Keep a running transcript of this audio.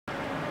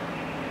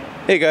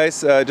Hey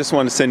guys, I just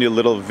wanted to send you a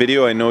little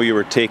video. I know you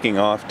were taking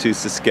off to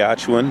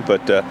Saskatchewan,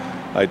 but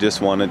I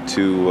just wanted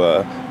to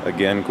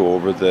again go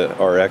over the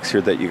RX here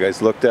that you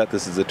guys looked at.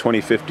 This is a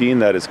 2015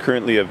 that is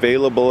currently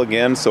available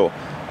again, so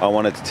I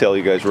wanted to tell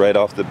you guys right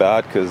off the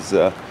bat because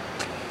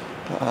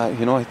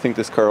you know, I think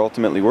this car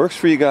ultimately works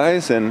for you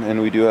guys,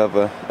 and we do have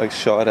a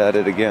shot at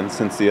it again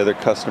since the other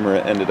customer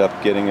ended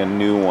up getting a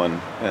new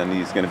one and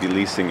he's going to be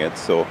leasing it.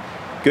 So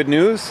good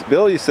news,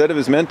 Bill, you said it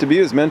was meant to be,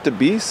 it was meant to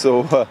be,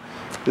 so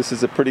this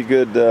is a pretty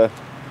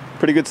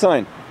good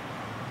sign.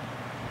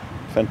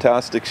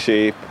 Fantastic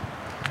shape.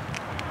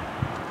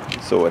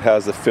 So it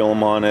has the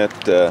film on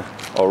it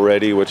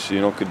already, which, you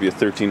know, could be a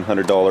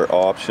 $1,300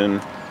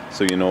 option.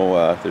 So you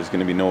know there's going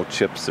to be no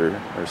chips or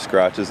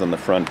scratches on the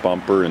front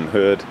bumper and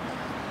hood.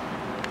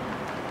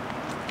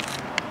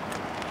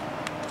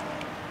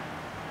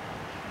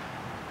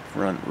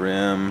 Front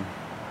rim.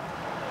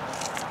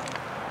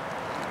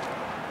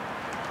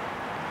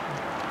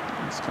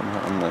 Let's come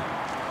out on the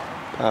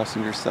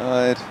passenger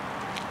side.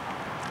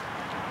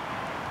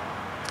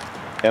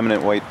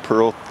 Eminent white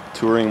pearl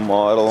touring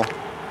model.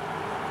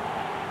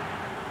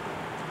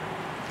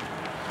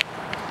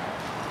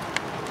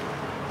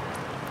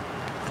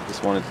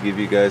 Just wanted to give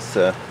you guys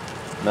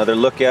another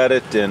look at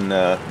it, and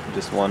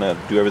just want to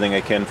do everything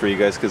I can for you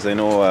guys because I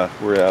know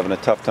we're having a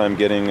tough time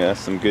getting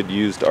some good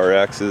used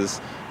RXs,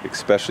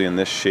 especially in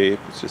this shape.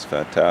 It's just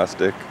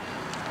fantastic.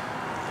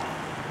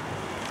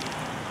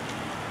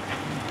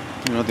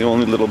 You know, the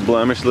only little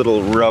blemish,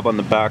 little rub on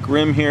the back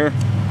rim here,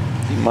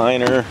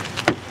 minor.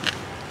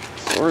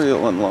 Sorry,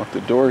 I'll unlock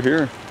the door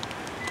here.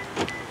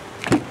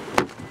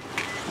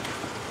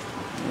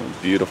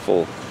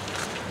 Beautiful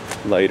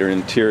lighter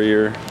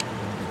interior.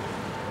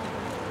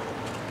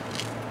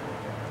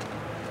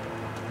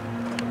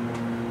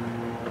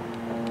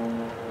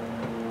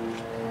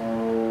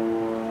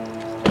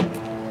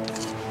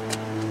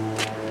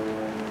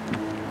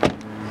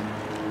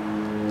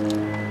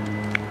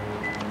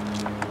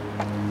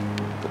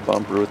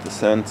 Bumper with the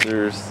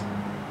sensors.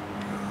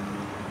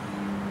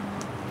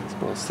 There's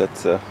both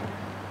sets of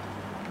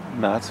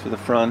mats for the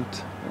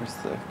front. There's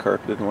the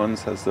carpeted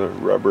ones, has the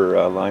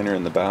rubber liner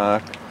in the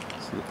back.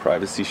 So the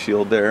privacy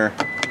shield there.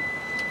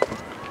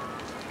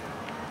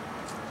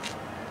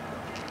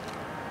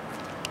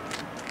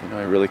 You know,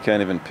 I really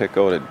can't even pick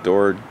out a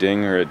door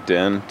ding or a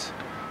dent.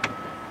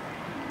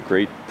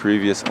 Great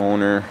previous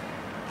owner.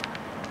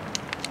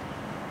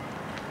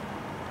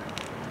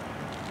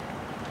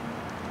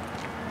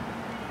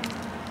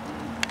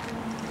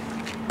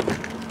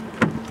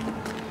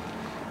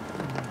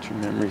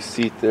 Memory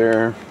seat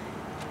there.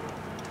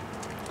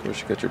 Of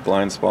course, you got your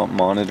blind spot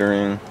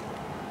monitoring.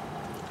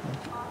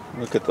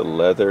 Look at the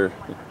leather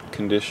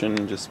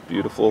condition, just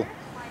beautiful.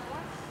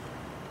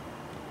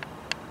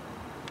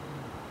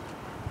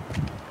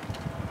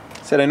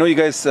 I know you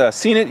guys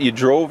seen it, you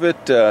drove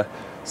it,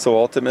 so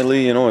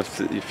ultimately, you know,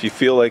 if you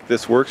feel like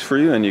this works for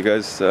you and you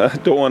guys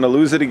don't want to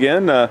lose it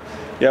again,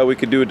 yeah, we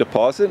could do a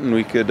deposit and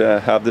we could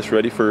have this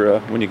ready for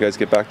when you guys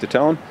get back to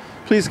town.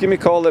 Please give me a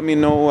call, let me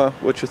know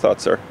what your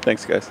thoughts are.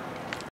 Thanks, guys.